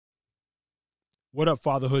What up,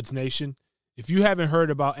 Fatherhoods Nation? If you haven't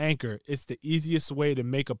heard about Anchor, it's the easiest way to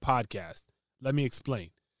make a podcast. Let me explain.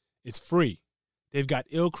 It's free. They've got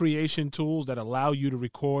ill creation tools that allow you to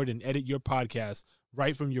record and edit your podcast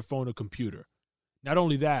right from your phone or computer. Not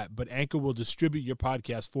only that, but Anchor will distribute your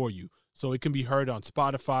podcast for you so it can be heard on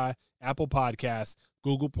Spotify, Apple Podcasts,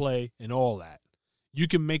 Google Play, and all that. You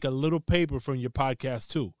can make a little paper from your podcast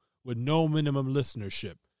too, with no minimum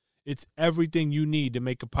listenership. It's everything you need to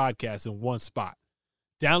make a podcast in one spot.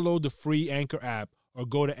 Download the free Anchor app or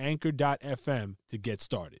go to anchor.fm to get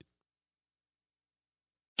started.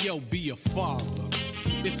 Yo, be a father.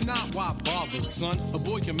 If not, why bother, son? A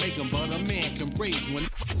boy can make them, but a man can raise one.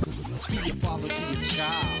 Be a father to your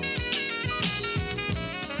child.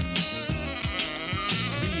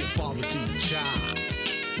 Be a father to your child.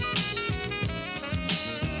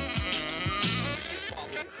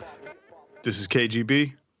 This is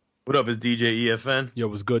KGB. What up, it's DJ EFN. Yo,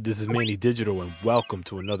 what's good? This is Manny Digital, and welcome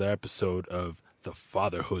to another episode of the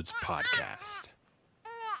Fatherhoods Podcast.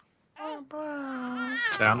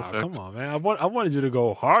 Sound effects. Come on, man. I wanted you to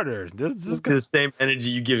go harder. This This is the same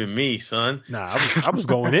energy you giving me, son. Nah, I was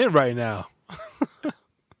going in right now.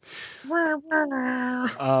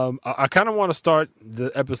 I kind of want to start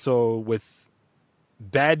the episode with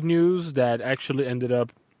bad news that actually ended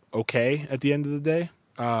up okay at the end of the day.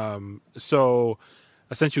 So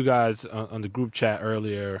I sent you guys on the group chat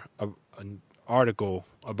earlier an article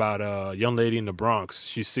about a young lady in the Bronx.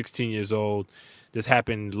 She's 16 years old. This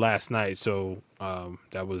happened last night, so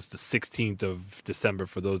that was the 16th of December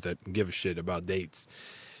for those that give a shit about dates.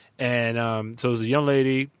 And so it was a young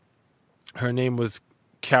lady. Her name was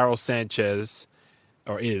Carol Sanchez,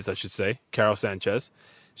 or is, I should say, Carol Sanchez.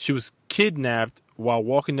 She was kidnapped while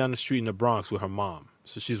walking down the street in the Bronx with her mom.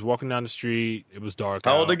 So she's walking down the street. It was dark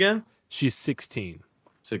out. How old again? She's 16.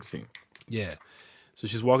 16. Yeah. So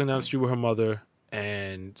she's walking down the street with her mother,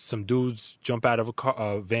 and some dudes jump out of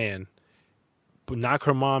a van, knock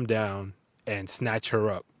her mom down, and snatch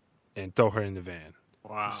her up and throw her in the van.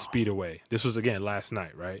 Wow. Speed away. This was, again, last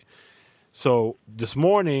night, right? So this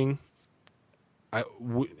morning,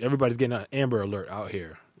 everybody's getting an Amber Alert out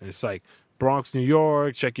here. And it's like, Bronx, New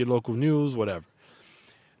York, check your local news, whatever.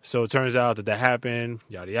 So it turns out that happened,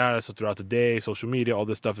 yada, yada. So throughout the day, social media, all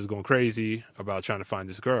this stuff is going crazy about trying to find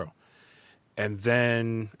this girl. And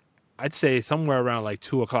then I'd say somewhere around like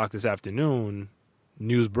 2 o'clock this afternoon,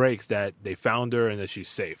 news breaks that they found her and that she's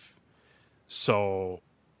safe. So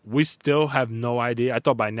we still have no idea. I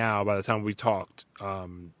thought by now, by the time we talked,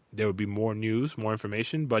 there would be more news, more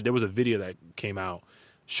information. But there was a video that came out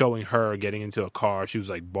showing her getting into a car. She was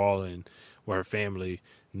like bawling with her family.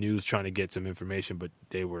 News trying to get some information, but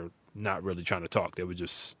they were not really trying to talk. They were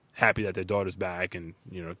just happy that their daughter's back and,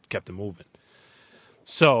 kept them moving.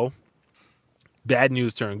 So bad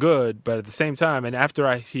news turned good, but at the same time, and after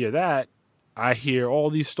I hear that, I hear all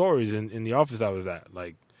these stories in the office I was at,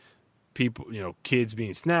 like people, kids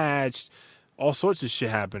being snatched, all sorts of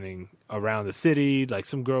shit happening around the city. Like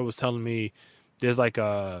some girl was telling me there's like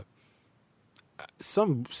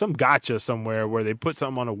some gotcha somewhere where they put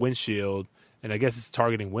something on a windshield, and I guess it's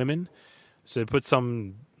targeting women. So they put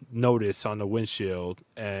some notice on the windshield,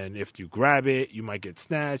 and if you grab it, you might get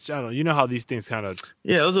snatched. I don't know. You know how these things kind of...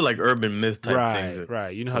 Yeah, those are like urban myth type things.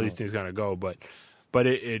 Right. You know how these things kind of go. But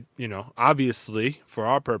it, obviously, for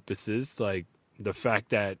our purposes, like the fact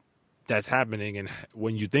that that's happening, and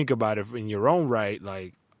when you think about it in your own right,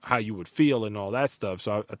 like how you would feel and all that stuff.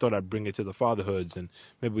 So I thought I'd bring it to the fatherhoods, and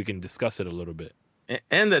maybe we can discuss it a little bit.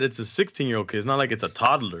 And that it's a 16-year-old kid. It's not like it's a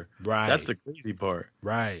toddler. Right. That's the crazy part.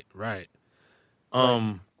 Right.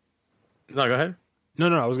 No, go ahead. No,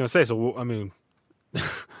 I was going to say, so, I mean...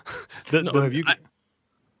 I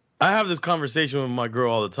have this conversation with my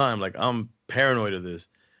girl all the time. Like, I'm paranoid of this.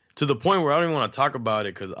 To the point where I don't even want to talk about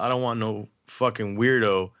it because I don't want no fucking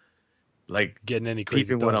weirdo, like, getting any crazy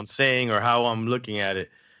peeping thoughts. what I'm saying or how I'm looking at it.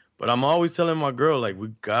 But I'm always telling my girl, like,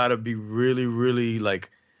 we got to be really, really, like,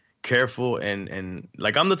 careful. And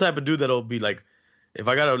like, I'm the type of dude that'll be, like, if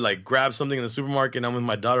I gotta like grab something in the supermarket and I'm with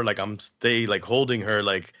my daughter, like I'm like holding her,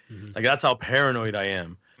 like that's how paranoid I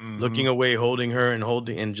am. Looking away, holding her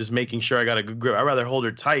and just making sure I got a good grip. I'd rather hold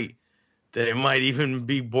her tight than it might even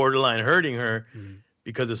be borderline hurting her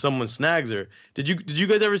because if someone snags her. Did you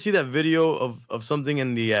guys ever see that video of something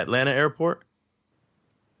in the Atlanta airport?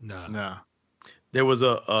 No. There was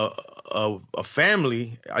a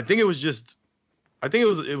family. I think it was just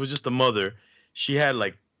the mother. She had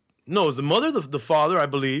like. No, it was the mother, the father, I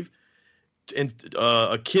believe, and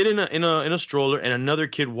a kid in a stroller, and another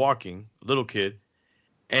kid walking, little kid,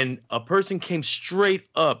 and a person came straight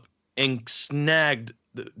up and snagged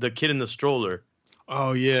the kid in the stroller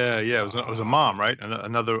Oh yeah, yeah. It was a mom, right?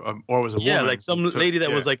 Another, or it was a Yeah, woman. like some who took- lady that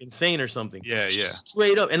yeah. was like insane or something. Yeah, yeah.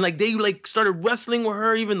 Straight up. And like they like started wrestling with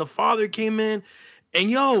her. Even the father came in.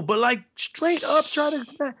 And but like straight up try to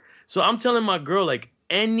snap. So I'm telling my girl, like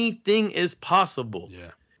anything is possible.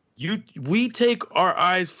 Yeah. We take our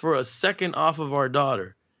eyes for a second off of our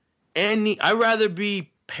daughter. I'd rather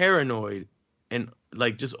be paranoid and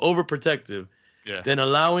like just overprotective than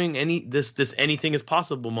allowing this anything is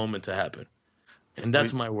possible moment to happen. And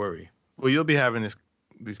that's my worry. Well, you'll be having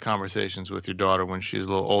these conversations with your daughter when she's a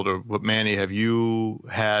little older. But Manny, have you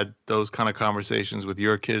had those kind of conversations with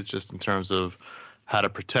your kids, just in terms of how to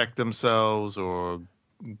protect themselves or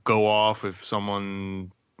go off if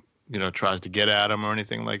someone, tries to get at them or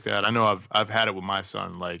anything like that? I know I've had it with my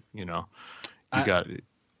son. Like,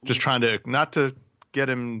 just trying to not to get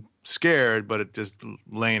him scared, but just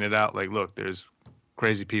laying it out. Like, look, there's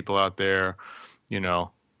crazy people out there.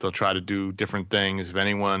 They'll try to do different things. If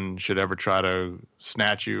anyone should ever try to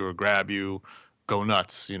snatch you or grab you, go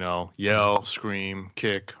nuts. Yell, scream,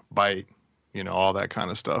 kick, bite. All that kind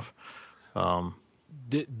of stuff.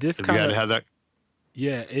 This have kind you of had that?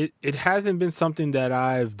 Yeah, it hasn't been something that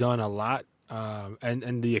I've done a lot,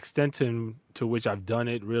 and the extent to which I've done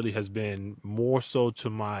it really has been more so to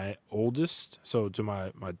my oldest, so to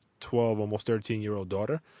my 12, almost 13-year-old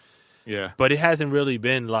daughter. Yeah, but it hasn't really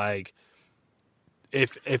been like,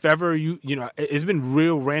 if ever it's been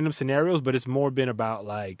real random scenarios, but it's more been about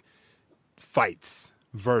like fights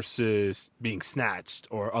versus being snatched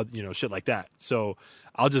or shit like that. So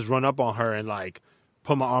I'll just run up on her and like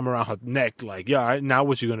put my arm around her neck, like, yeah, all right, now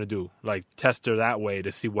what you gonna do? Like test her that way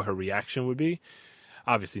to see what her reaction would be.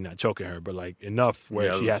 Obviously not choking her, but like enough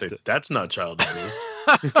where she has to. That's not child abuse.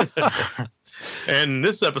 And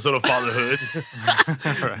this episode of Fatherhood,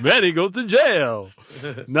 Manny goes to jail.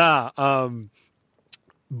 Nah,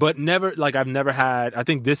 but never, like I've never had. I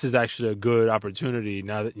think this is actually a good opportunity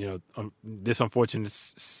now that this unfortunate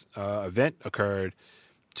event occurred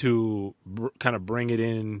to kind of bring it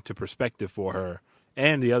into perspective for her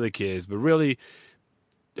and the other kids, but really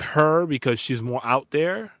her, because she's more out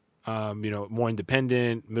there, more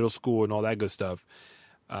independent, middle school and all that good stuff.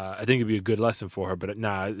 I think it'd be a good lesson for her, but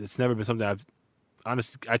it's never been something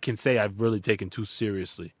I can say I've really taken too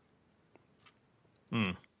seriously.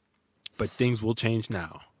 But things will change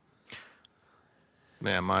now.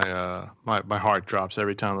 Man, my heart drops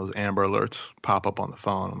every time those Amber Alerts pop up on the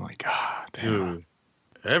phone. I'm like, God damn. Dude,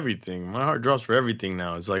 everything. My heart drops for everything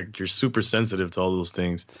now. It's like you're super sensitive to all those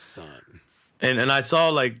things. Son. And I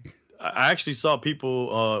actually saw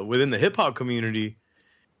people within the hip hop community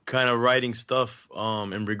kind of writing stuff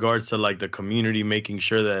in regards to like the community making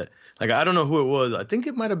sure that, like, I don't know who it was. I think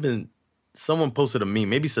it might have been someone posted a meme,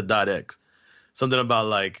 maybe Sadat X, something about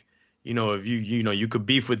like, if you could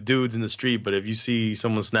beef with dudes in the street, but if you see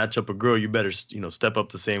someone snatch up a girl, you better step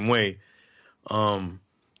up the same way. And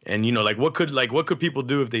like what could people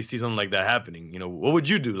do if they see something like that happening? What would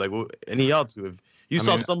you do? Like any y'all two, if you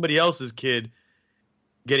saw somebody else's kid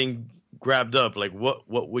getting grabbed up, like what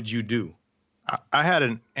would you do? I had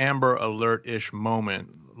an Amber Alert-ish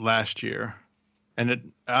moment last year,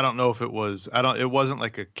 and I don't know if it wasn't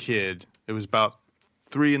like a kid. It was about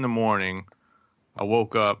 3 a.m. I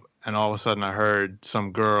woke up and all of a sudden I heard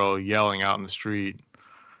some girl yelling out in the street,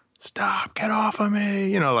 "Stop, get off of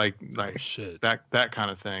me." Like shit. that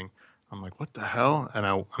kind of thing. I'm like, what the hell? And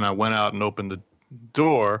I went out and opened the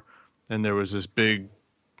door, and there was this big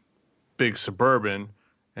Suburban,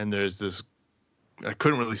 and there's this, I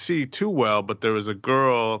couldn't really see too well, but there was a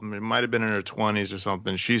girl, it might have been in her 20s or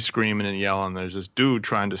something. She's screaming and yelling. There's this dude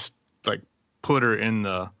trying to like put her in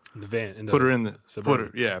the van, put her in the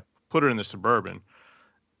Suburban. Put her in the Suburban.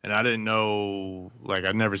 And I didn't know, like,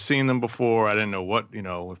 I'd never seen them before. I didn't know what,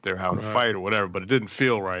 if they're having a fight or whatever, but it didn't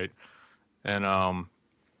feel right. And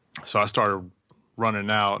so I started running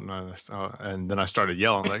out, and then I started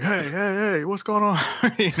yelling, like, hey, what's going on?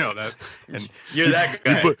 That. And you're that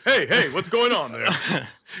guy. Hey, what's going on there?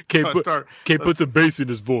 Can't put some bass in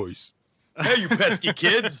his voice. Hey, you pesky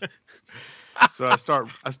kids. So I start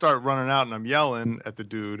running out, and I'm yelling at the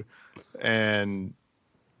dude, and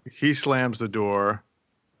he slams the door.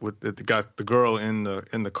 Got the girl in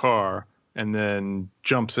the car, and then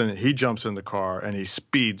he jumps in the car and he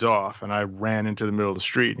speeds off, and I ran into the middle of the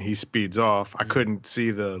street and he speeds off. I couldn't see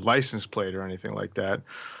the license plate or anything like that,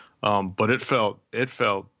 but it felt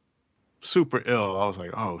super ill. I was like,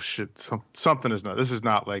 oh shit, something is not. This is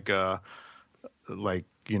not like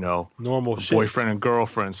normal shit. Boyfriend and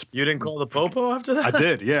girlfriend. You didn't call the popo after that? I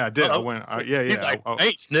did. Yeah, I did. I went. Yeah. He's like, I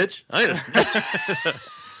ain't snitch. I ain't a snitch.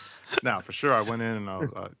 No, for sure. I went in and I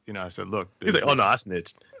was, I said, look, He's like, oh no, I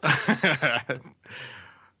snitched.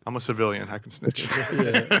 I'm a civilian. I can snitch.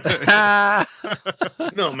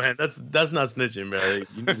 No, man, that's not snitching, man.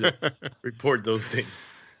 You need to report those things.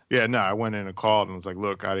 Yeah, no, I went in and called and was like,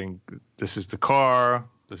 look, this is the car.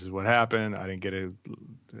 This is what happened. I didn't get it.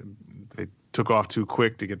 They took off too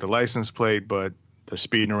quick to get the license plate, but they're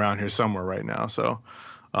speeding around here somewhere right now. So,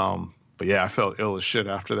 but yeah, I felt ill as shit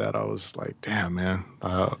after that. I was like, damn, man.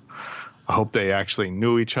 I hope they actually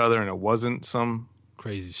knew each other and it wasn't some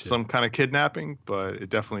Crazy shit. some kind of kidnapping, but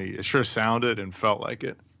it sure sounded and felt like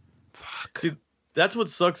it. Fuck. See, that's what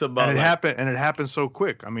sucks about And it like, happened so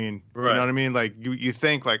quick. I mean, you Right. know what I mean? Like you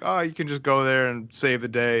think like, oh, you can just go there and save the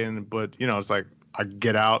day, but it's like I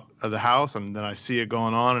get out of the house and then I see it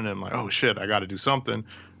going on and I'm like, oh shit, I got to do something.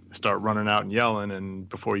 I start running out and yelling, and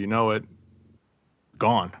before you know it,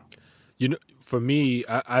 gone. For me,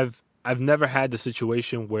 I've never had the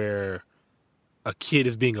situation where a kid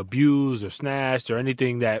is being abused or snatched or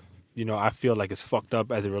anything that I feel like is fucked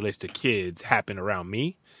up as it relates to kids happen around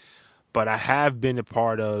me. But I have been a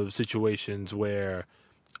part of situations where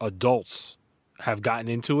adults have gotten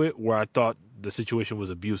into it where I thought the situation was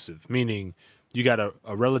abusive, meaning you got a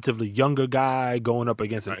relatively younger guy going up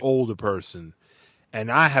against an Right. older person. And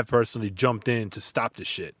I have personally jumped in to stop the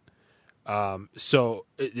shit. And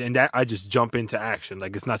that I just jump into action.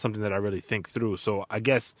 Like it's not something that I really think through. So I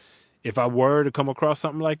guess if I were to come across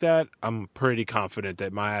something like that, I'm pretty confident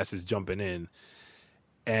that my ass is jumping in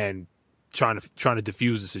and trying to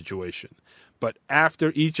diffuse the situation. But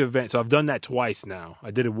after each event, so I've done that twice now.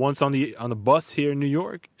 I did it once on the bus here in New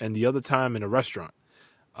York, and the other time in a restaurant.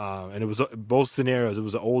 And it was both scenarios. It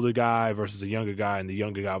was an older guy versus a younger guy, and the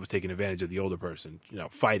younger guy was taking advantage of the older person,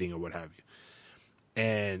 fighting or what have you.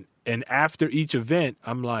 And after each event,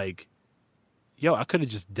 I'm like, yo, I could have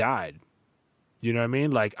just died. You know what I mean?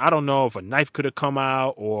 Like, I don't know if a knife could have come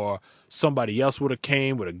out or somebody else would have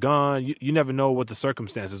came with a gun. You never know what the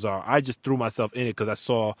circumstances are. I just threw myself in it because I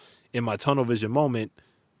saw in my tunnel vision moment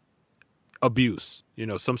abuse,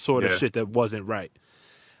 some sort of Yeah. shit that wasn't right.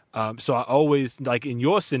 So I always, like in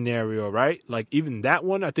your scenario, right? Like even that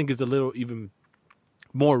one, I think is a little even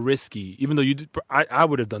more risky. Even though I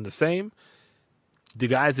would have done the same. The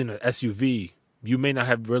guys in an SUV, you may not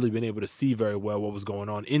have really been able to see very well what was going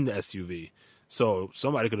on in the SUV. So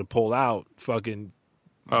somebody could have pulled out, fucking,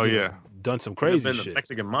 Oh yeah. done some could have crazy been the shit.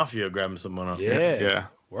 Mexican mafia grabbing someone up. Yeah.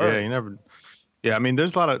 Word. Yeah, you never. Yeah, I mean,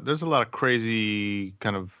 there's a lot of crazy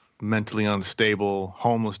kind of mentally unstable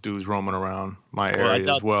homeless dudes roaming around my Well, I area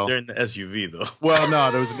doubt as well. they're in the SUV though. Well,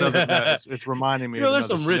 no, there was another. It's reminding me. You know, of there's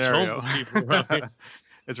another some rich scenario. homeless people around here.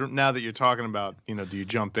 It's now that you're talking about, do you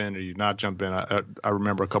jump in or do you not jump in? I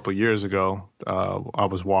remember a couple of years ago, I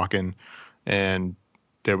was walking, and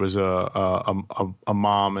there was a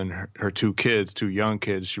mom and her two young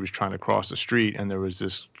kids. She was trying to cross the street, and there was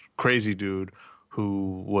this crazy dude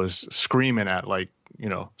who was screaming at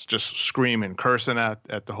just screaming, cursing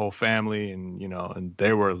at the whole family, and and they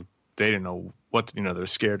didn't know what they're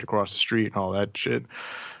scared to cross the street and all that shit,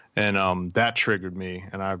 and that triggered me,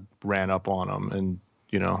 and I ran up on him and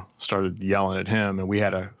started yelling at him, and I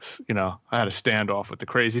had a standoff with the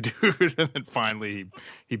crazy dude, and then finally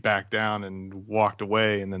he backed down and walked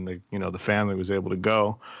away, and then the family was able to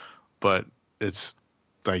go, but it's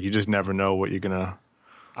like you just never know what you're gonna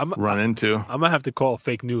run into. I'm gonna have to call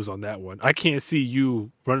fake news on that one. I can't see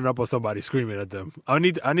you running up on somebody screaming at them. I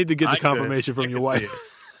need to get the confirmation from your wife.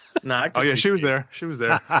 Nah, Oh yeah, she was there. She was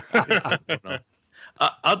there. No.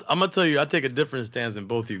 I'm gonna tell you, I take a different stance than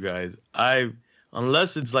both you guys.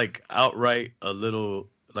 Unless it's like outright a little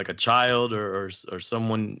like a child or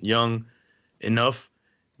someone young enough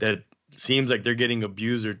that seems like they're getting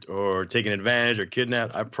abused or taken advantage or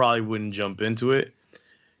kidnapped, I probably wouldn't jump into it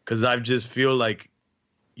because I just feel like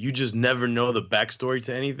you just never know the backstory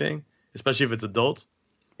to anything, especially if it's adults,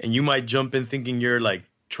 and you might jump in thinking you're like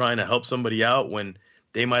trying to help somebody out when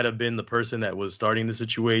they might have been the person that was starting the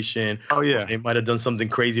situation. Oh yeah. They might have done something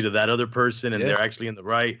crazy to that other person and Yeah. they're actually in the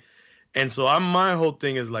right. And so my whole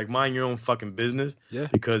thing is like mind your own fucking business. Yeah.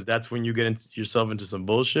 Because that's when you get yourself into some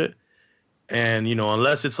bullshit. And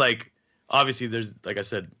unless it's like obviously there's like I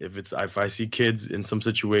said, if I see kids in some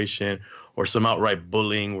situation or some outright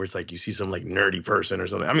bullying where it's like you see some like nerdy person or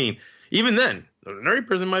something. I mean, even then, the nerdy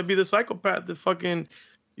person might be the psychopath that fucking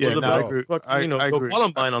was no, about I agree. to fucking, I go agree.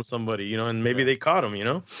 Columbine on somebody, and maybe they caught him,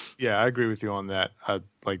 Yeah, I agree with you on that.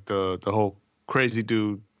 Like the whole crazy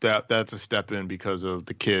dude, that's a step in because of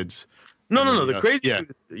the kids. No. The crazy, yeah.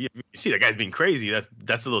 you see that guy's being crazy.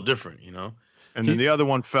 That's a little different, And then the other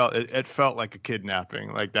one felt like a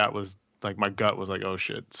kidnapping. Like that was like my gut was like, oh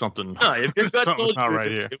shit, something, Nah, if your gut something's told not you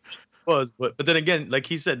right here. it was, but then again, like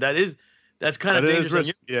he said, that's kind of That dangerous. is on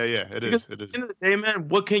risky. your- Yeah, it because is. It at is. the end of the day, man,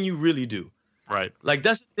 what can you really do? Right. Like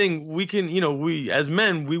that's the thing. We can, we as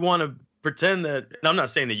men, we want to pretend that. And I'm not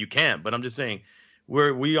saying that you can't, but I'm just saying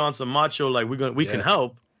we on some macho like we can Yeah.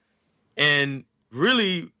 help, and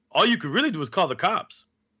really all you could really do is call the cops.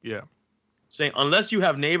 Yeah. Saying unless you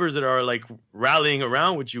have neighbors that are like rallying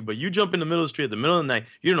around with you, but you jump in the middle of the street at the middle of the night,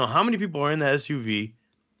 you don't know how many people are in that SUV.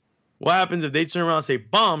 What happens if they turn around and say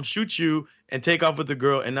bomb, shoot you, and take off with the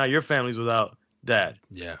girl, and now your family's without dad?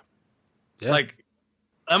 Yeah. Yeah. Like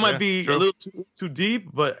that might Yeah, be true. a little too deep,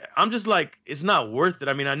 but I'm just like, it's not worth it.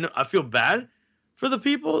 I mean, I feel bad for the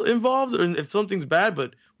people involved, and if something's bad,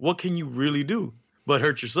 but what can you really do but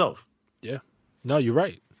hurt yourself? No, you're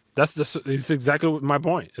right. It's exactly my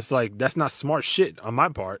point. It's like that's not smart shit on my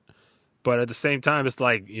part, but at the same time, it's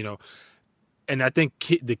like and I think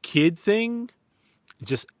the kid thing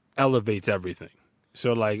just elevates everything.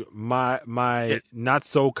 So like my Yeah. not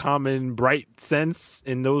so common bright sense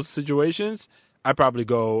in those situations, I probably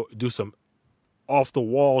go do some off the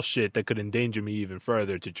wall shit that could endanger me even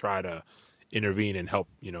further to try to intervene and help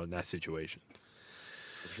in that situation.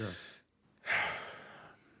 For sure.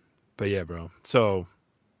 But yeah, bro. So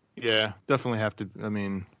Yeah, definitely have to. I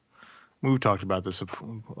mean, we've talked about this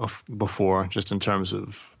before, just in terms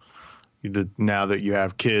of now that you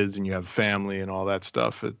have kids and you have family and all that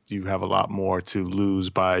stuff, you have a lot more to lose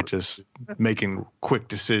by just making quick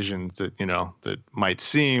decisions that that might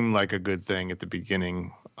seem like a good thing at the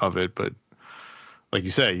beginning of it, but like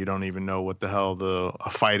you say, you don't even know what the hell a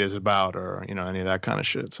fight is about or any of that kind of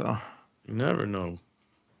shit. So You never know.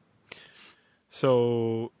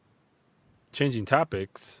 So, changing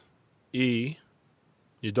topics, your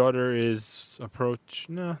daughter is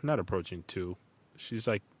not approaching 2. She's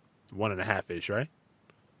like 1.5-ish, right?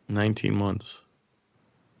 19 months.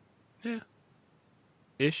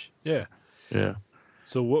 Ish, yeah. Yeah.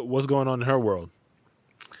 So what's going on in her world?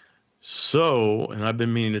 So, and I've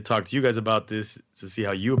been meaning to talk to you guys about this to see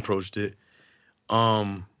how you approached it.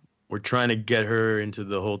 We're trying to get her into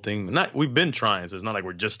the whole thing. We've been trying, so it's not like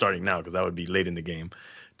we're just starting now because that would be late in the game.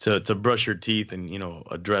 To brush her teeth and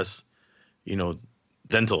address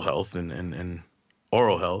dental health and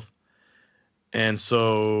oral health. And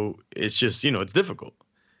so it's just it's difficult.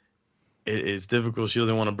 It's difficult. She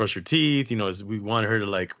doesn't want to brush her teeth. We want her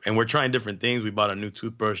to and we're trying different things. We bought a new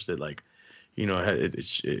toothbrush that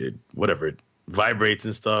whatever, it vibrates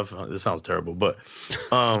and stuff. This sounds terrible, but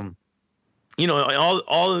all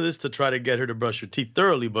of this to try to get her to brush her teeth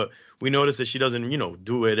thoroughly. But we notice that she doesn't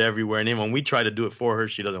do it everywhere, and then when we try to do it for her,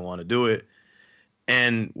 she doesn't want to do it.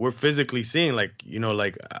 And we're physically seeing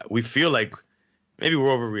we feel like maybe we're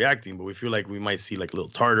overreacting, but we feel like we might see like a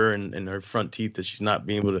little tartar in her front teeth that she's not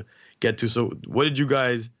being able to get to. So what did you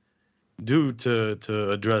guys do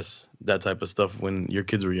to address that type of stuff when your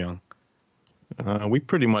kids were young? we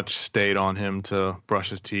pretty much stayed on him to brush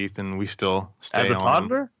his teeth, and we still stay As a on him.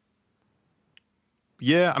 toddler?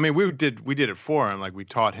 Yeah, I mean, we did it for him. Like we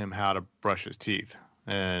taught him how to brush his teeth,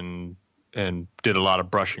 and did a lot of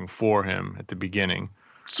brushing for him at the beginning.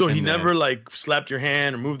 So he And then- never slapped your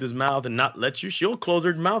hand or moved his mouth and not let you. She'll close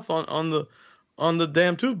her mouth on the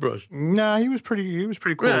damn toothbrush. Nah, he was pretty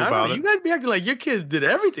cool Man, I don't about know. it. You guys be acting like your kids did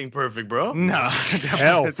everything perfect, bro. No,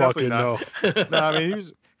 Hell fucking no. No, I mean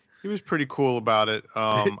he was pretty cool about it.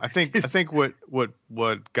 I think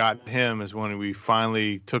what got him is when we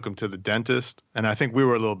finally took him to the dentist, and I think we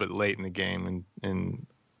were a little bit late in the game, and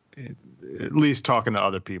at least talking to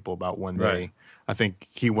other people about when Right. I think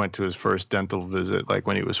he went to his first dental visit like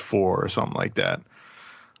when he was 4 or something like that.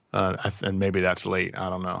 And maybe that's late. I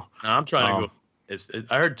don't know. Nah, I'm trying to Um, go.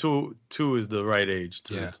 I heard two is the right age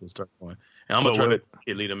to start going, and I'm gonna But try what- to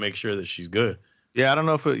Italy to make sure that she's good. Yeah, I don't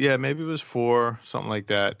know if maybe it was 4, something like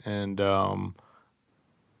that. And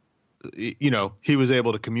he was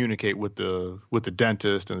able to communicate with the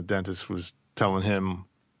dentist, and the dentist was telling him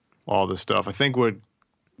all this stuff. I think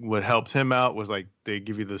what helped him out was like they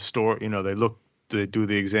give you the they do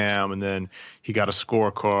the exam, and then he got a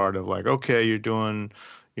scorecard of like, okay, you're doing,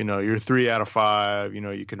 you're 3 out of 5,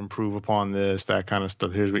 you can improve upon this, that kind of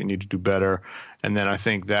stuff. Here's what you need to do better. And then I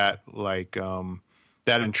think that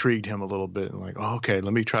that intrigued him a little bit, and like, oh, okay,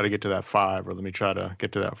 let me try to get to that 5, or let me try to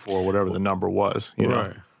get to that 4, whatever the number was.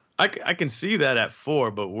 Right. I can see that at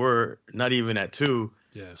 4, but we're not even at 2.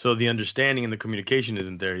 Yeah. So the understanding and the communication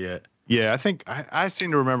isn't there yet. Yeah, I think I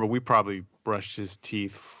seem to remember we probably brushed his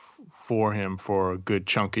teeth for him for a good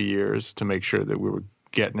chunk of years to make sure that we were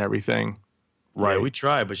getting everything right. Yeah, we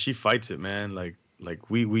try, but she fights it, man. Like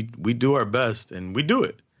we do our best, and we do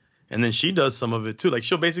it. and then she does some of it too. Like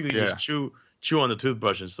she'll basically Yeah. just chew on the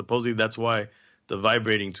toothbrush, and supposedly that's why the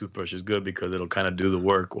vibrating toothbrush is good, because it'll kind of do the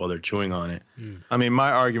work while they're chewing on it. I mean,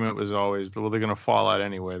 my argument was always, well, they're gonna fall out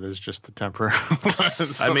anyway. There's just the temporary.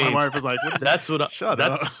 So I mean, my wife was like, what That's what Shut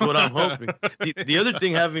what I'm up. hoping. The other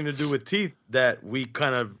thing having to do with teeth that we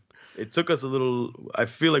kind of, it took us a little. I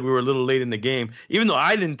feel like we were a little late in the game, even though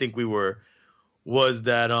I didn't think we were. Was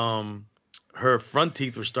that her front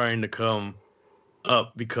teeth were starting to come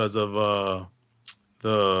up because of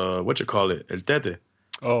the what you call it, el tete.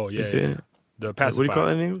 Oh You yeah, see yeah. it? The What do pacifier. you call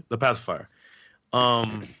it in English? The pacifier.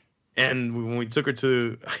 And when we took her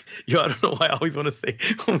to, I don't know why I always want to say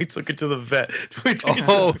when we took her to the vet. We took her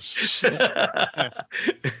Oh to shit!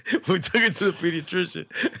 we took her to the pediatrician.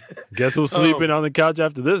 Guess who's sleeping on the couch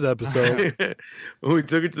after this episode? When we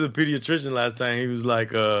took her to the pediatrician last time, he was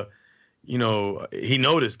like, he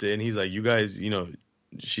noticed it, and he's like, you guys,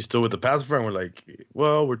 she's still with the pacifier, and we're like,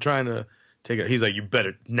 well, we're trying to take it. He's like, you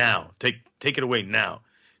better now take it away now.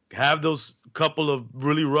 Have those couple of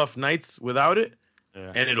really rough nights without it,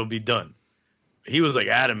 Yeah. and it'll be done. He was like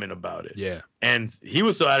adamant about it. Yeah. And he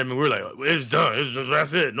was so adamant, we were like, it's done.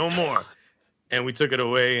 That's it. No more. And we took it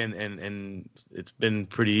away, and it's been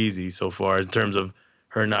pretty easy so far in terms of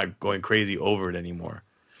her not going crazy over it anymore.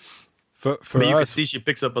 For But you can us, see she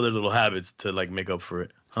picks up other little habits to like make up for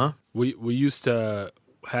it. Huh? we used to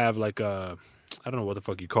have like a, I don't know what the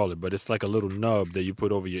fuck you call it, but it's like a little nub that you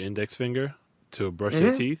put over your index finger to brush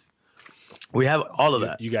your teeth. We have all of You-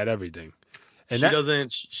 that. You got everything. And She that,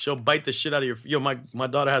 doesn't, she'll bite the shit out of your, my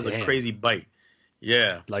daughter has Damn. a crazy bite.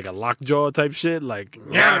 Yeah. like a lockjaw type shit. Like,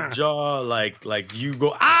 Jaw, like you go,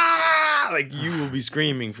 like you will be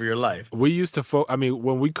screaming for your life. we used to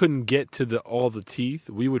when we couldn't get to all the teeth,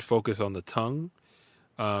 we would focus on the tongue,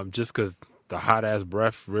 just because the hot ass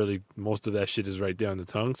breath, really, most of that shit is right there on the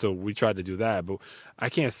tongue. So we tried to do that, but I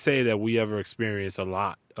can't say that we ever experienced a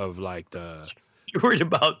lot of like the. You're worried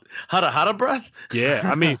about how to breath? Yeah,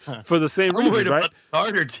 I mean, for the same I'm worried reasons, right? about the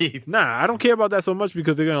harder teeth. Nah, I don't care about that so much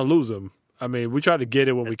because they're gonna lose them. I mean, we try to get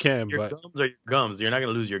it when we can, Your but gums are your gums. You're not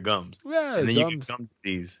gonna lose your gums. yeah, And then you gums, get gum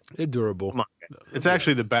disease. they're durable. Come on, guys. It's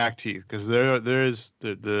actually the back teeth, because there is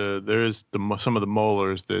some of the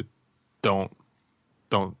molars that don't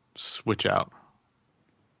switch out.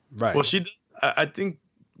 Right. Well, I think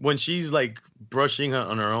when she's like brushing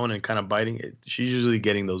on her own and kind of biting it, she's usually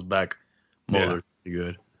getting those back molars pretty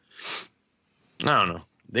good. I don't know.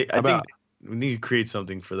 I think we need to create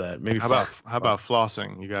something for that. Maybe How about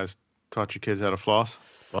flossing? You guys taught your kids how to floss?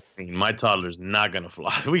 I mean, my toddler's not gonna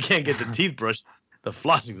floss. We can't get the teeth brushed. The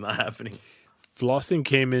flossing's not happening. Flossing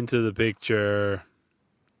came into the picture.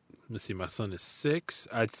 Let's see, my son is 6.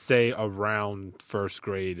 I'd say around first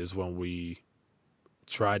grade is when we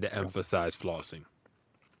tried to emphasize flossing.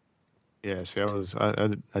 Yeah, see,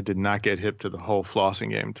 I did not get hip to the whole flossing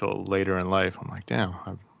game until later in life. I'm like, damn,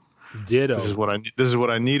 Ditto. this is what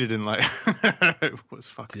I needed in life. Was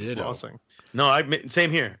fucking Ditto. flossing. No,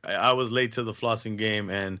 same here. I was late to the flossing game,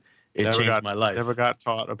 and it changed my life. Never got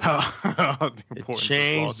taught about the It importance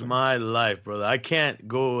changed of flossing. my life, brother. I can't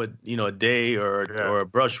go, a day or a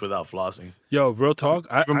brush without flossing. Yo, real talk.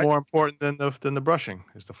 Even more important than the brushing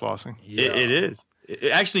is the flossing. It is.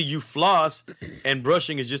 Actually, you floss, and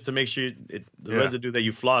brushing is just to make sure the Yeah. residue that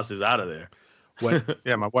you floss is out of there. When,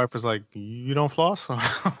 Yeah, my wife was like, "You don't floss?"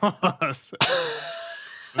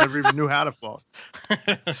 Never even knew how to floss.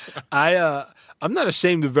 I'm not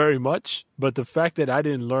ashamed of very much, but the fact that I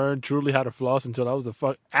didn't learn truly how to floss until I was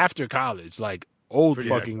after college, like old Pretty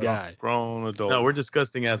fucking guy. Grown adult. No, we're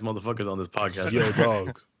disgusting ass motherfuckers on this podcast. Yo,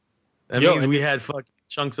 dogs. That Yo, means and we had fucking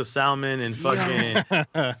chunks of salmon and fucking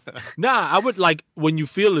Nah, I would like when you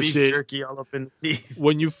feel the beef shit. jerky all up in the teeth.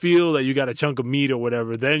 When you feel that you got a chunk of meat or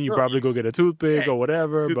whatever, then you probably go get a toothpick or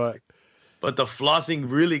whatever. But But the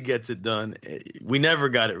flossing really gets it done. We never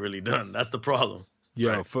got it really done. That's the problem.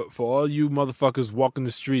 yo, for all you motherfuckers walking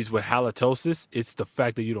the streets with halitosis, it's the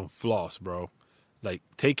fact that you don't floss, bro. Like,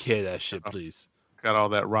 take care of that shit, please. Got all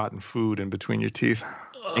that rotten food in between your teeth.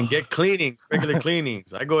 And get cleaning, regular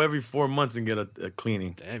cleanings. I go every 4 months and get a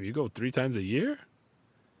cleaning. Damn, you go 3 times a year?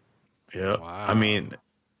 Yeah. Wow. I mean,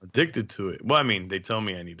 addicted to it. Well, I mean, they tell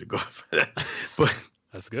me I need to go for that. But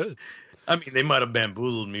That's good. I mean, they might have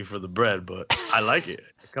bamboozled me for the bread, but I like it.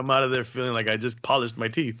 I come out of there feeling like I just polished my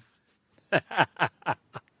teeth.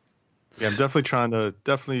 Yeah, I'm definitely trying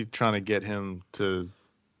to get him to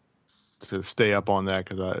stay up on that,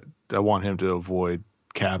 because I want him to avoid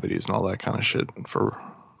cavities and all that kind of shit.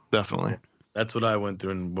 Definitely. That's what I went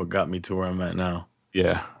through and what got me to where I'm at now.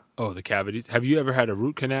 Yeah. Oh, the cavities. Have you ever had a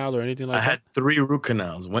root canal or anything I like that? had 3 root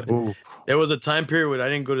canals. Ooh, There was a time period where I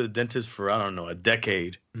didn't go to the dentist for, I don't know, a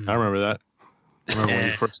decade. I remember that. I remember when you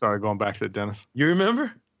And first started going back to the dentist. you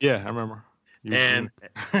remember? Yeah, I remember. And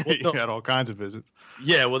You no. had all kinds of visits.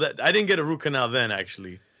 Yeah, well, I didn't get a root canal then.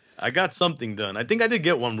 Actually, I got something done. I think I did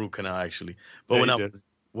get 1 root canal actually, but Yeah, when you I did. was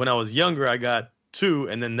when I was younger, I got 2,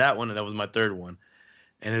 and then that one, and that was my 3rd one,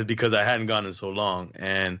 and it's because I hadn't gone in so long.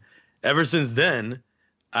 And ever since then,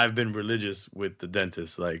 I've been religious with the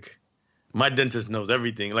dentist. Like, my dentist knows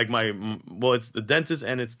everything. Like well, it's the dentist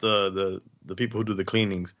and it's the people who do the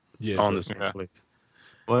cleanings Yeah, on but- the same Yeah. place.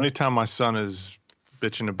 Well, anytime my son is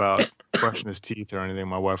bitching about brushing his teeth or anything,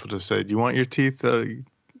 my wife will just say, "Do you want your teeth? Do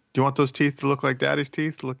you want those teeth to look like Daddy's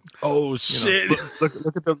teeth? Look, Oh you know, shit!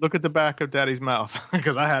 look at the back of Daddy's mouth."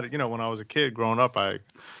 Because I had, when I was a kid growing up, for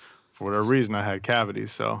whatever reason, I had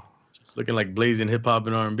cavities. So Just looking like blazing hip hop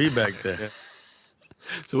and R&B back there.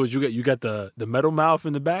 So what you got? You got the metal mouth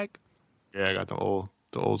in the back, yeah, I got the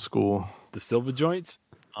old school. the silver joints.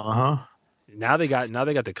 Uh huh. Now they got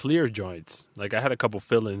the clear joints. Like I had a couple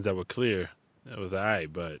fillings that were clear. It was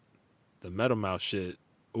alright, but the metal mouth shit.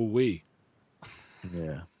 Ooh wee. Yeah,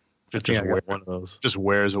 It I just, think I wear, got one of those. just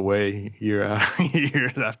wears away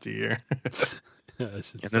years after year. That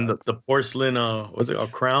shit And then sucks. the porcelain, what's it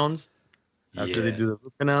called, crowns? After they Yeah, do the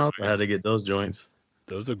root canals, I had to get those joints.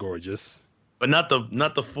 those are gorgeous. But not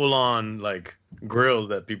the full on like grills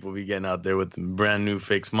that people be getting out there with the brand new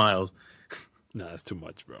fake smiles. Nah, that's too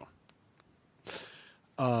much, bro.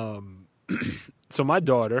 So my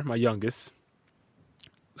daughter, my youngest,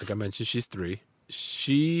 like I mentioned, she's 3.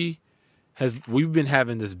 We've been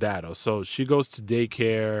having this battle. So she goes to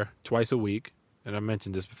daycare twice a week, and I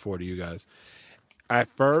mentioned this before to you guys. At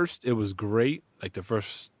first, it was great, like the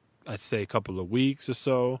first, I'd say, couple of weeks or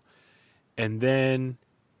so, and then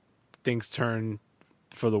things turned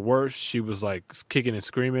for the worse. She was like kicking and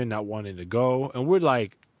screaming, not wanting to go, and we're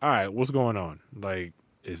like, all right, what's going on? Like,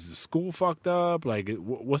 is the school fucked up? Like,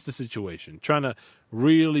 what's the situation? Trying to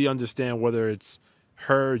really understand whether it's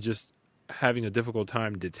her just having a difficult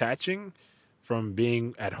time detaching from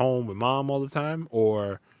being at home with mom all the time,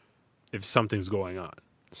 or if something's going on.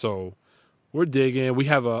 So we're digging. We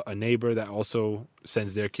have a neighbor that also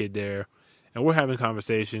sends their kid there, and we're having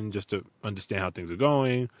conversation just to understand how things are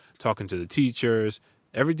going, talking to the teachers.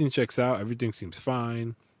 Everything checks out. Everything seems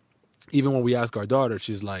fine. Even when we ask our daughter,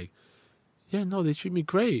 she's like, yeah, no, they treat me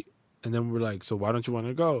great. And then we're like, so why don't you want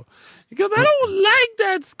to go? Because I don't like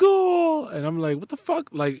that school. And I'm like, what the fuck?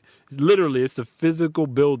 Like, literally, it's the physical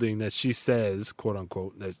building that she says, quote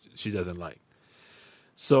unquote, that she doesn't like.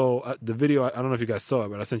 So the video, I don't know if you guys saw it,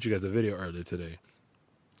 but I sent you guys a video earlier today.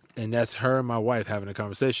 And that's her and my wife having a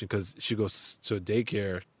conversation because she goes to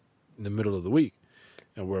daycare in the middle of the week.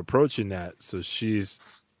 And we're approaching that. So she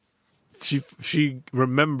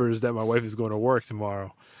remembers that my wife is going to work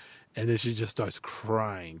tomorrow. And then she just starts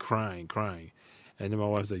crying. And then my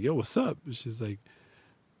wife's like, yo, what's up? And she's like,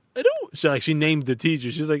 she named the teacher.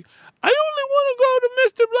 She's like, I only want to go to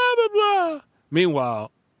Mr. Blah, blah, blah.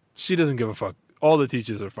 Meanwhile, she doesn't give a fuck. All the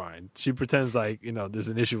teachers are fine. She pretends like, there's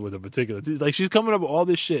an issue with a particular teacher. Like, she's coming up with all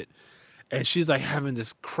this shit. And she's like having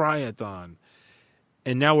this cry-a-thon.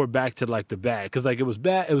 And now we're back to like the bad. Because like it was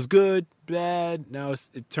bad. It was good, bad. Now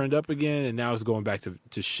it turned up again. And now it's going back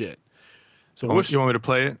to shit. So You want me to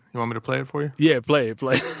play it? You want me to play it for you? Yeah, play it.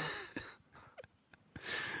 Let's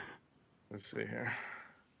see here.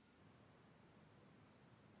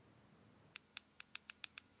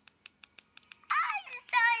 I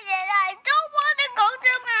decided I don't want to go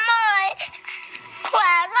to my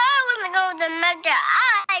class. I want to go to Mr.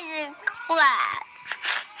 Isaac's class.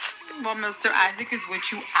 Well, Mr. Isaac is with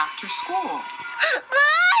you after school. But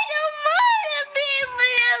I don't want to be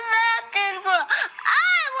with him after school.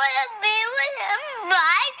 I want to be with him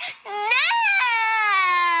right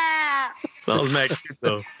now. Sounds mad cute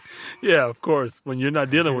though. Yeah, of course. When you're not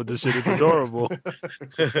dealing with this shit, it's adorable.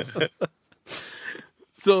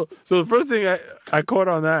 So the first thing I caught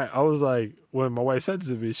on that, I was like, when my wife said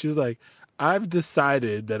to me, she was like, I've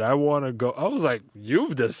decided that I want to go. I was like,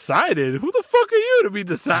 you've decided? Who the fuck are you to be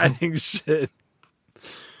deciding shit?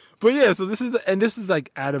 But yeah, so this is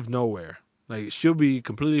like out of nowhere. Like, she'll be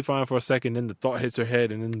completely fine for a second, then the thought hits her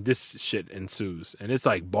head, and then this shit ensues. And it's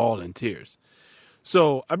like bawling tears.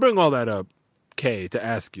 So I bring all that up, Kay, to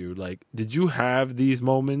ask you, like, did you have these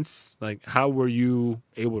moments? Like, how were you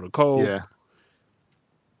able to cope? Yeah.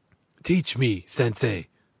 Teach me, sensei.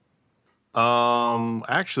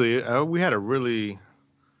 Actually, we had the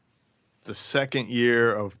second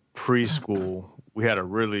year of preschool, we had a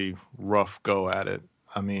really rough go at it.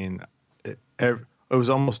 I mean, it was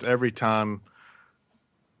almost every time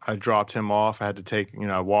I dropped him off. I had to take,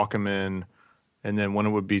 I walk him in, and then when it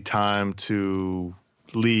would be time to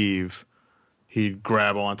leave, he'd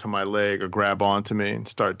grab onto my leg or grab onto me and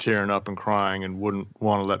start tearing up and crying and wouldn't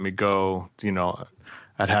want to let me go.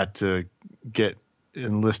 I'd had to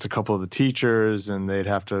enlist a couple of the teachers, and they'd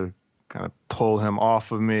have to kind of pull him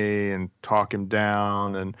off of me and talk him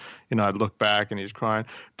down. And, I'd look back and he's crying,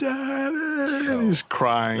 Daddy, and he's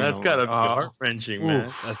crying. That's I'm gotta like, be heart wrenching, man.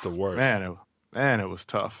 oof. That's the worst. Man, it was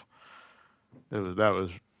tough.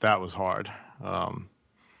 That was hard.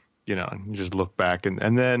 You just look back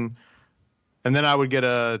and then I would get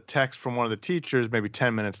a text from one of the teachers maybe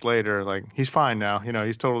 10 minutes later, like, he's fine now.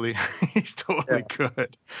 He's totally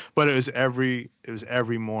good. But it was every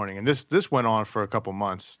morning. And this went on for a couple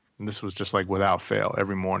months. And this was just like without fail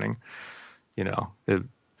every morning.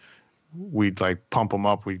 We'd like pump him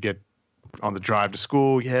up. We'd get on the drive to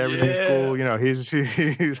school. Yeah, everything's cool.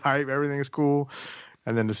 He's hype. Everything's cool.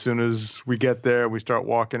 And then as soon as we get there, we start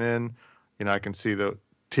walking in, I can see the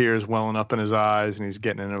tears welling up in his eyes, and he's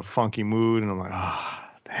getting in a funky mood. And I'm like,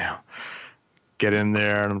 damn. Get in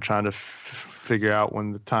there, and I'm trying to figure out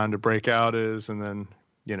when the time to break out is. And then,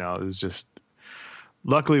 it was just,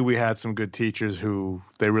 luckily we had some good teachers who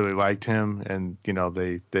they really liked him, and,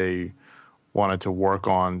 they wanted to work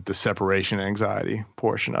on the separation anxiety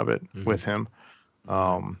portion of it with him.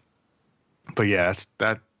 But yeah,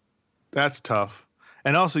 that's tough.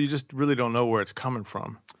 And also, you just really don't know where it's coming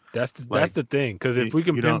from. That's the thing, because if we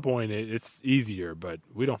can pinpoint it, it's easier, but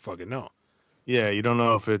we don't fucking know. Yeah, you don't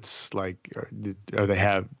know if it's like, or they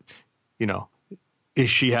have, is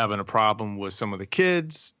she having a problem with some of the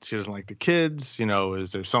kids? She doesn't like the kids.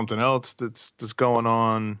 Is there something else that's going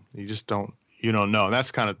on? You just don't know. And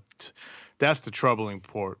that's that's the troubling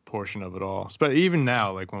portion of it all. But even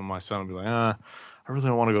now, like when my son will be like, I really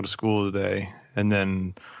don't want to go to school today, and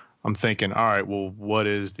then I'm thinking, all right, well, what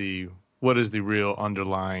is the real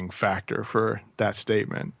underlying factor for that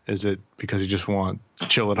statement? Is it because you just want to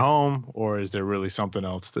chill at home, or is there really something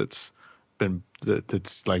else that's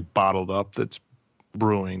like bottled up, that's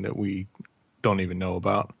brewing, that we don't even know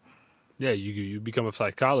about? Yeah, you become a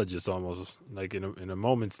psychologist almost, like in a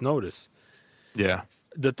moment's notice. Yeah.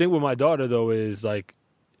 The thing with my daughter though is like,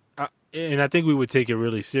 and I think we would take it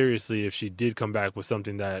really seriously if she did come back with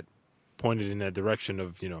something that pointed in that direction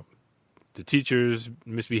of the teachers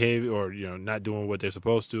misbehaving, or not doing what they're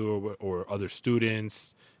supposed to, or other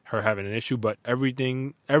students, her having an issue. But every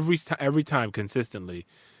time consistently,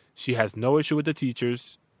 she has no issue with the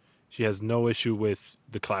teachers, she has no issue with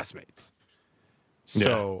the classmates.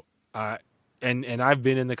 So and I've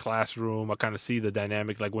been in the classroom, I kind of see the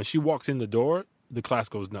dynamic. Like when she walks in the door, the class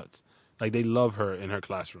goes nuts. Like they love her in her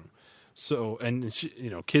classroom. So, and she,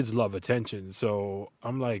 kids love attention. So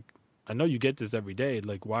I'm like, I know you get this every day.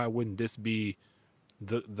 Like, why wouldn't this be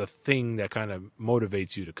the thing that kind of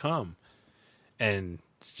motivates you to come? And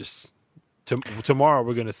it's just tomorrow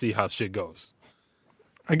we're gonna see how shit goes.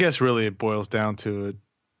 I guess really it boils down to it.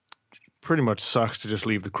 Pretty much sucks to just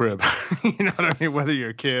leave the crib. You know what I mean? Whether you're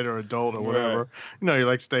a kid or adult or whatever, you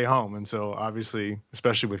like to stay home. And so obviously,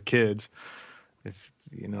 especially with kids, if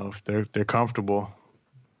they're comfortable,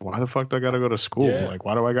 why the fuck do I got to go to school? Yeah. Like,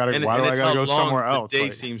 why do I got to go somewhere else? The day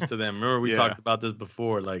seems to them. Remember we talked about this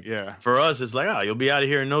before. Like, for us, it's like, you'll be out of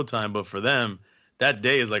here in no time. But for them, that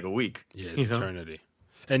day is like a week. Yeah, it's eternity.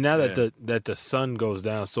 And now that the sun goes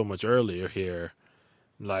down so much earlier here,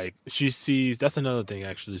 like she sees, that's another thing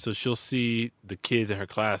actually. So she'll see the kids in her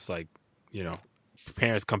class, like,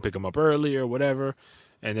 parents come pick them up early or whatever.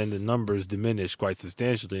 And then the numbers diminish quite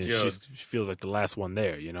substantially, and she feels like the last one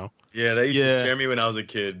there, Yeah, that used to scare me when I was a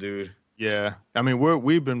kid, dude. Yeah, I mean,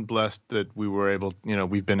 we've been blessed that we were able,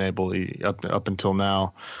 we've been able up until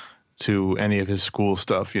now to any of his school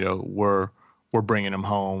stuff. We're bringing him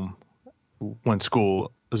home when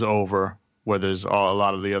school is over, where there's a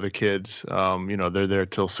lot of the other kids. They're there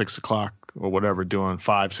till 6 o'clock or whatever, doing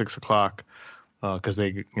 5, 6 o'clock, because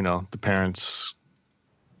they, the parents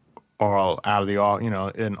are all out of the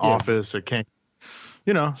office or can't,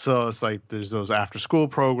 so it's like there's those after school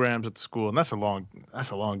programs at the school, and that's a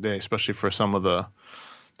long day, especially for some of the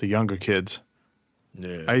younger kids.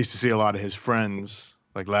 Yeah. I used to see a lot of his friends,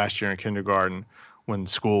 like last year in kindergarten, when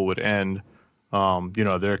school would end,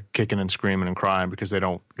 they're kicking and screaming and crying because they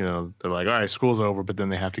don't, they're like, all right, school's over, but then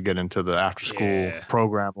they have to get into the after school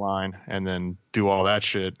program line and then do all that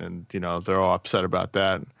shit, and they're all upset about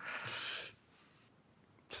that.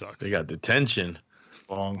 Sucks. They got detention.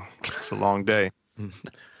 It's a long day.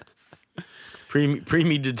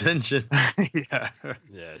 Preemie detention. Yeah,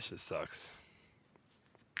 it just sucks.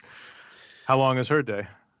 How long is her day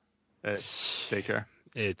at daycare?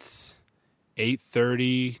 It's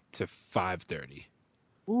 8:30 to 5:30.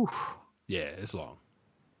 Oof, Yeah, it's long.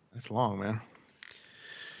 that's long, man.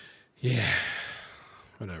 Yeah,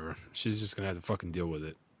 whatever. She's just gonna have to fucking deal with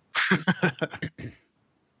it.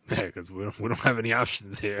 Yeah, because we don't have any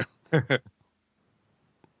options here. All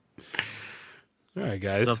right,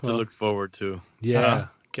 guys. Stuff to Well, look forward to. yeah,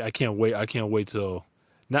 I can't wait. I can't wait till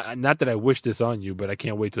not that I wish this on you, but I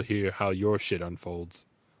can't wait to hear how your shit unfolds.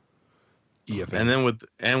 EFN. And then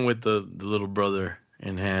with the little brother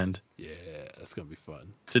in hand. Yeah, that's gonna be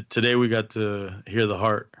fun. Today we got to hear the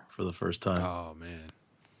heart for the first time. Oh man,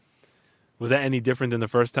 was that any different than the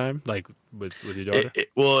first time? Like with your daughter?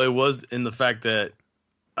 Well, it was in the fact that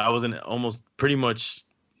I was in almost pretty much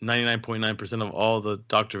 99.9% of all the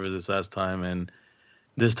doctor visits last time, and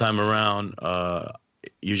this time around,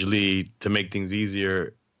 usually to make things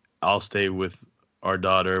easier, I'll stay with our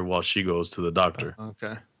daughter while she goes to the doctor.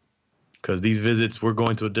 Okay. Because these visits, we're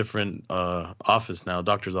going to a different office now,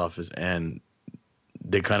 doctor's office, and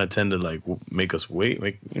they kind of tend to like make us wait,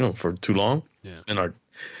 for too long. Yeah. And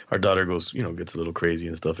our daughter goes, gets a little crazy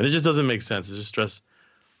and stuff, and it just doesn't make sense. It's just stress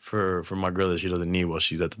for my girl that she doesn't need while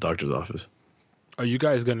she's at the doctor's office. Are you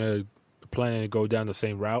guys planning to go down the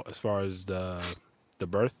same route as far as the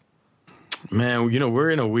birth? Man,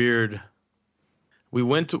 we're in a weird.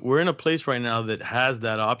 We're in a place right now that has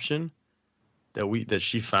that option that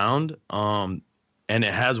she found, and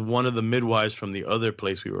it has one of the midwives from the other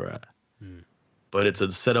place we were at. But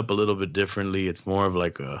it's set up a little bit differently. It's more of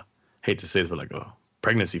like hate to say this, but like a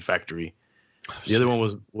pregnancy factory. The other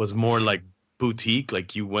one was more like boutique.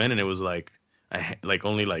 Like you went and it was like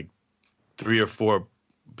only like 3 or 4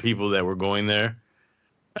 people that were going there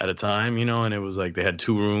at a time, and it was like they had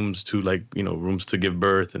 2 rooms, 2 rooms to give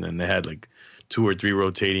birth, and then they had like 2 or 3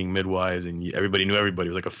 rotating midwives, and everybody knew everybody.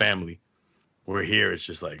 It was like a family. We're here, it's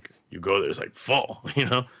just like you go there, it's like full,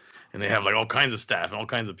 and they have like all kinds of staff and all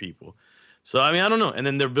kinds of people. So I mean, I don't know. And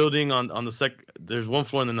then they're building on the there's 1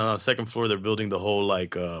 floor, and then on the 2nd floor they're building the whole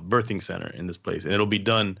like birthing center in this place, and it'll be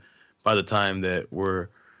done by the time that we're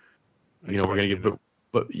gonna get.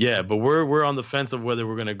 But we're on the fence of whether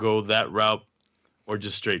we're gonna go that route or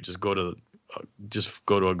just go to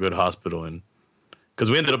a good hospital, and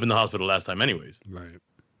because we ended up in the hospital last time anyways. Right.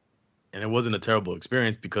 And it wasn't a terrible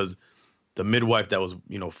experience because the midwife that was,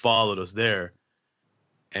 followed us there,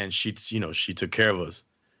 and she took care of us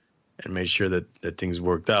and made sure that things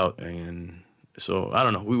worked out. And so I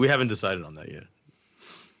don't know. We haven't decided on that yet.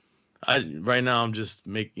 Right now I'm just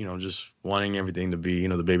just wanting everything to be,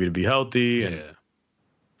 the baby to be healthy. And, Yeah.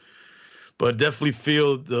 but definitely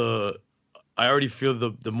I already feel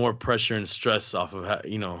the more pressure and stress off of,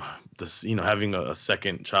 having a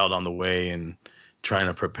second child on the way and trying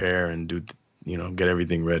to prepare and do, get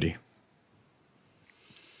everything ready.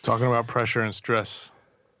 Talking about pressure and stress,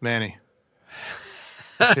 Manny.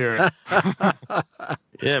 Let's hear it.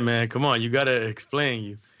 Yeah, man, come on, you gotta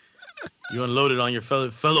explain. You unloaded on your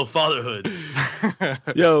fellow fatherhood.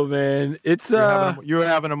 Yo, man, it's you were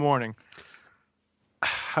having a morning.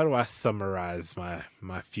 how do I summarize my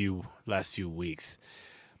last few weeks?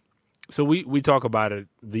 So we talk about it,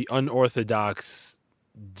 the unorthodox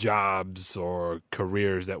jobs or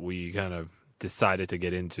careers that we kind of decided to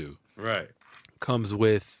get into. Right. Comes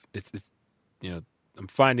with it's I'm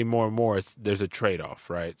finding more and more there's a trade-off,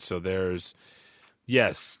 right? So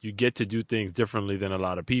yes, you get to do things differently than a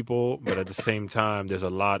lot of people, but at the same time there's a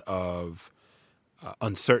lot of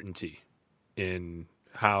uncertainty in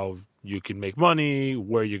how you can make money,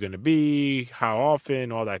 where you're going to be, how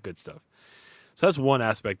often, all that good stuff. So that's one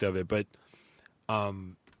aspect of it, but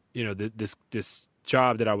this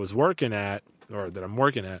job that I was working at, or that I'm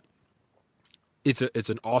working at, it's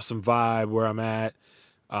an awesome vibe where I'm at.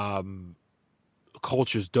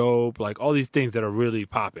 Culture's dope, like all these things that are really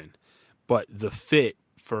popping. But the fit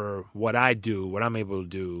for what I do, what I'm able to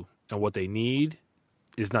do, and what they need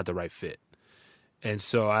is not the right fit. And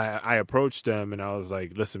so I approached them and I was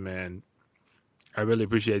like, listen, man, I really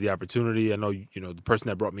appreciate the opportunity. I know, the person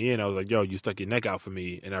that brought me in, I was like, yo, you stuck your neck out for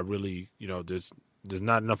me. And I really, there's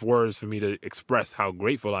not enough words for me to express how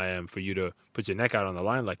grateful I am for you to put your neck out on the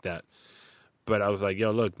line like that. But I was like,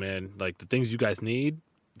 yo, look, man, like the things you guys need,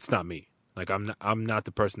 it's not me. Like I'm not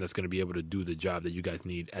the person that's going to be able to do the job that you guys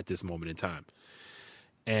need at this moment in time.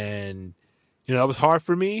 And, that was hard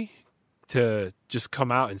for me to just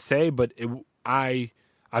come out and say, but I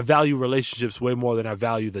value relationships way more than I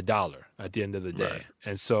value the dollar at the end of the day. Right.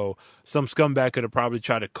 And so some scumbag could have probably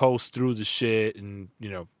tried to coast through the shit and,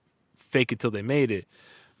 fake it till they made it.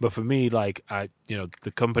 But for me, like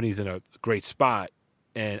the company's in a great spot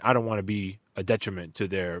and I don't want to be a detriment to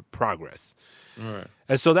their progress. All right.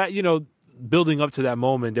 And so that, building up to that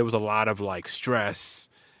moment, there was a lot of like stress,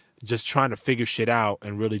 just trying to figure shit out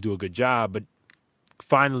and really do a good job. But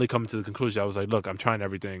finally coming to the conclusion, I was like, look, I'm trying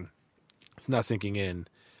everything. It's not sinking in.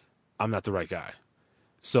 I'm not the right guy.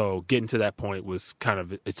 So getting to that point was kind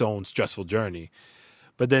of its own stressful journey.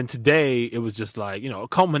 But then today it was just like, a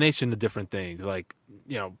culmination of different things. Like,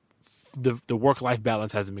 the work-life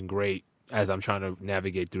balance hasn't been great as I'm trying to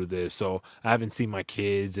navigate through this. So I haven't seen my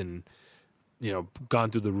kids and,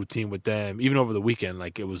 gone through the routine with them. Even over the weekend,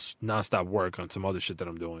 like it was nonstop work on some other shit that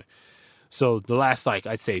I'm doing. So the last, like,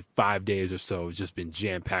 I'd say 5 days or so has just been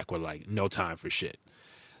jam-packed with like no time for shit.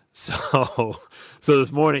 So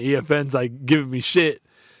this morning EFN's like giving me shit.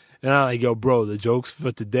 And I'm like, yo, bro, the jokes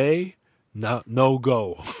for today, no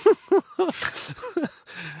go.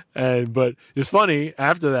 But it's funny,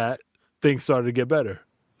 after that, things started to get better.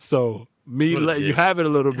 So me letting you have it a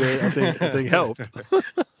little bit, I think helped.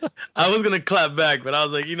 I was gonna clap back, but I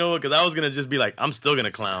was like, you know what? Because I was gonna just be like, I'm still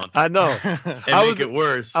gonna clown I know. and I make it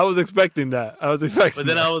worse. I was expecting that. But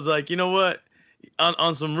then I was like, you know what?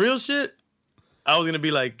 On some real shit, I was gonna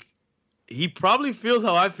be like, he probably feels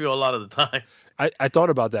how I feel a lot of the time. I thought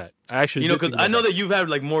about that. I actually, because I know that you've had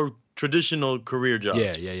like more traditional career jobs.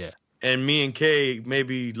 Yeah. And me and Kay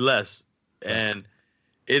maybe less, and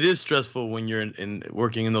it is stressful when you're in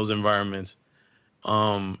working in those environments.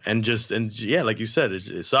 And like you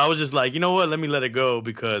said, so I was just like, you know what? Let me let it go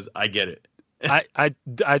because I get it.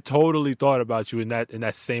 I totally thought about you in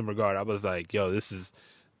that same regard. I was like, yo, this is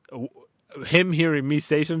him hearing me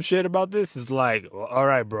say some shit about this is like, well, all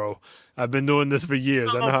right, bro. I've been doing this for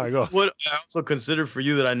years. I know how it goes. What I also consider for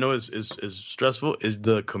you that I know is stressful is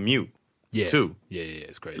the commute. Yeah. Too. Yeah,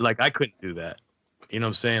 it's crazy. Like I couldn't do that. You know what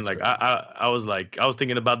I'm saying? That's like I was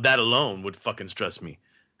thinking about that alone would fucking stress me.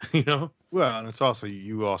 Well, and it's also,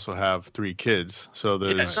 you also have 3 kids, so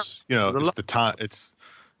there's it's the time. It's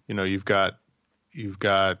you've got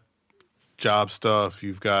job stuff,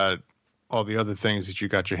 you've got all the other things that you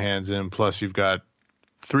got your hands in, plus you've got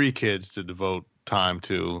 3 kids to devote time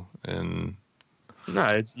to, and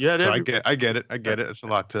it's So I get it. It's a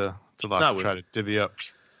lot to try to divvy up.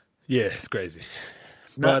 Yeah, it's crazy.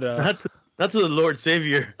 But not to the Lord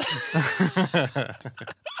Savior.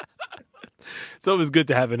 It's always good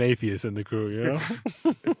to have an atheist in the crew,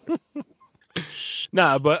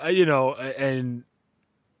 Nah, but and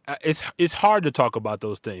it's hard to talk about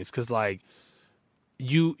those things because like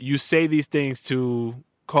you say these things to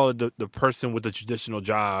call it the person with the traditional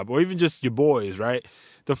job or even just your boys, right?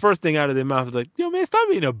 The first thing out of their mouth is like, yo, man, stop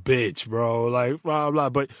being a bitch, bro. Like, blah, blah.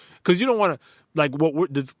 But because you don't want to, like,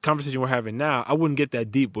 this conversation we're having now, I wouldn't get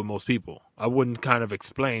that deep with most people. I wouldn't kind of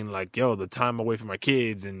explain, like, yo, the time away from my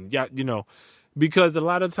kids and, because a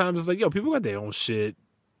lot of times it's like, yo, people got their own shit.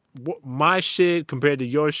 My shit compared to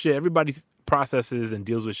your shit, everybody processes and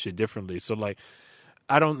deals with shit differently. So, like,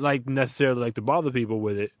 I don't necessarily like to bother people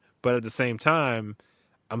with it. But at the same time,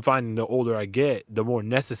 I'm finding the older I get, the more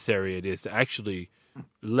necessary it is to actually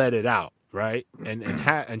let it out, right?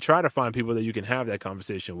 And try to find people that you can have that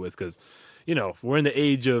conversation with, because we're in the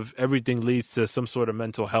age of everything leads to some sort of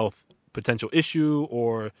mental health potential issue,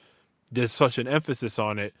 or there's such an emphasis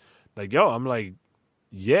on it. Like, yo, I'm like,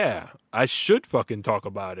 yeah, I should fucking talk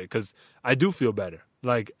about it because I do feel better.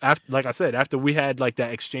 Like I said, after we had like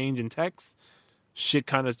that exchange in text, shit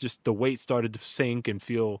kind of just the weight started to sink and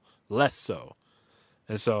feel less so.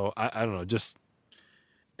 And so I don't know, just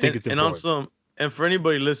think it's important. And for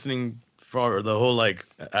anybody listening, for the whole like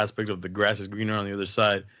aspect of the grass is greener on the other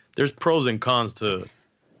side, there's pros and cons to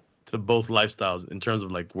both lifestyles in terms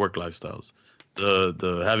of like work lifestyles.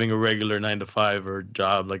 The having a regular 9-to-5 or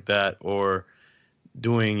job like that, or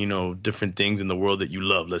doing different things in the world that you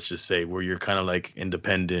love, let's just say, where you're kind of like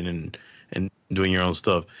independent and doing your own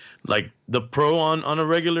stuff. Like the pro on a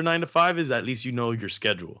regular 9-to-5 is at least your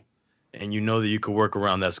schedule, and that you could work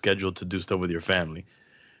around that schedule to do stuff with your family.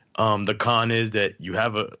 The con is that you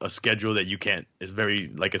have a schedule that you can't. It's very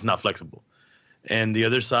it's not flexible. And the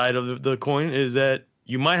other side of the coin is that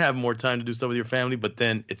you might have more time to do stuff with your family, but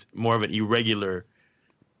then it's more of an irregular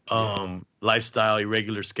lifestyle,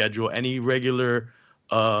 irregular schedule, and irregular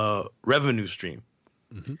revenue stream.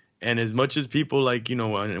 Mm-hmm. And as much as people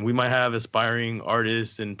and we might have aspiring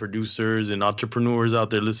artists and producers and entrepreneurs out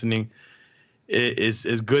there listening, it's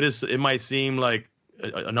as good as it might seem, like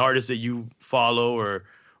an artist that you follow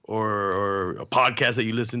or a podcast that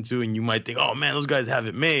you listen to, and you might think, oh man, those guys have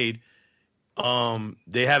it made.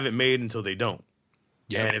 They have it made until they don't.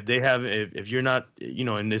 Yeah. And if you're not,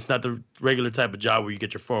 and it's not the regular type of job where you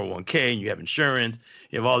get your 401k and you have insurance,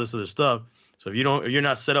 you have all this other stuff. So if you're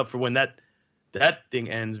not set up for when that thing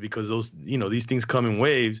ends, because those, these things come in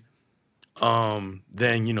waves,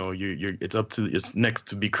 then you're it's next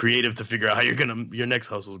to be creative to figure out how your next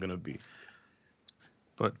hustle is gonna be.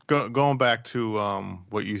 But going back to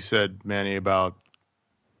what you said, Manny, about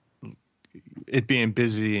it being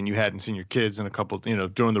busy and you hadn't seen your kids in a couple,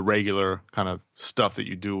 during the regular kind of stuff that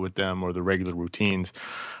you do with them or the regular routines,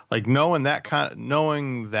 like knowing that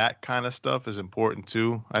kind of stuff is important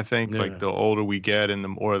too. I think like the older we get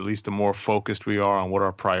or at least the more focused we are on what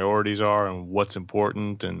our priorities are and what's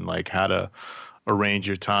important and like how to arrange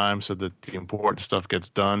your time so that the important stuff gets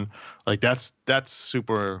done. Like that's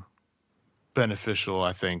super beneficial,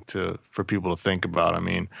 I think, for people to think about. I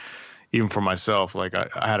mean, even for myself, like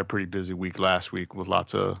I had a pretty busy week last week with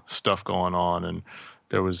lots of stuff going on, and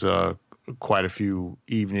there was quite a few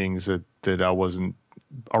evenings that I wasn't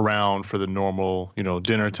around for the normal,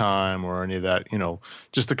 dinner time or any of that,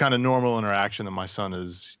 just the kind of normal interaction that my son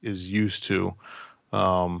is used to.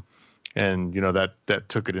 And that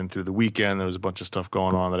took it in through the weekend. There was a bunch of stuff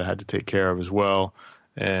going on that I had to take care of as well.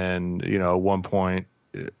 And at one point,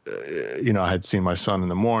 I had seen my son in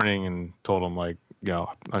the morning and told him like,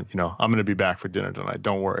 I'm going to be back for dinner tonight.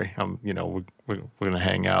 Don't worry. We're going to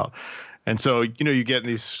hang out. And so, you get in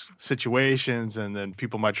these situations and then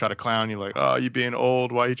people might try to clown you like, oh, you being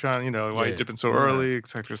old. Why are you trying, why are you dipping so early, et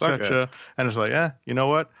cetera, et cetera. And it's like, you know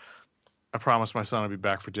what? I promised my son I'd be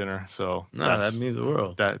back for dinner. So that means the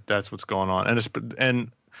world. That's what's going on.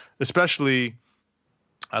 And especially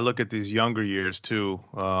I look at these younger years too.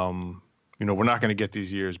 We're not going to get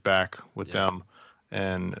these years back with them.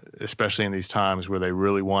 And especially in these times where they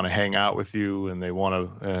really want to hang out with you and they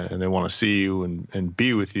want to see you and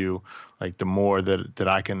be with you, like the more that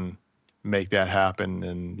I can make that happen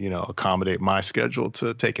and, accommodate my schedule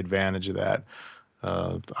to take advantage of that.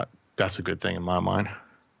 That's a good thing in my mind.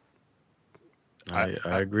 I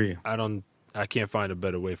agree. I can't find a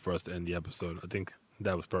better way for us to end the episode. I think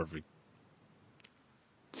that was perfect.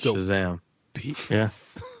 So Shazam. Peace. Yeah.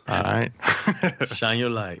 All right. Shine your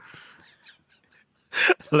light.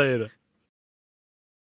 Later.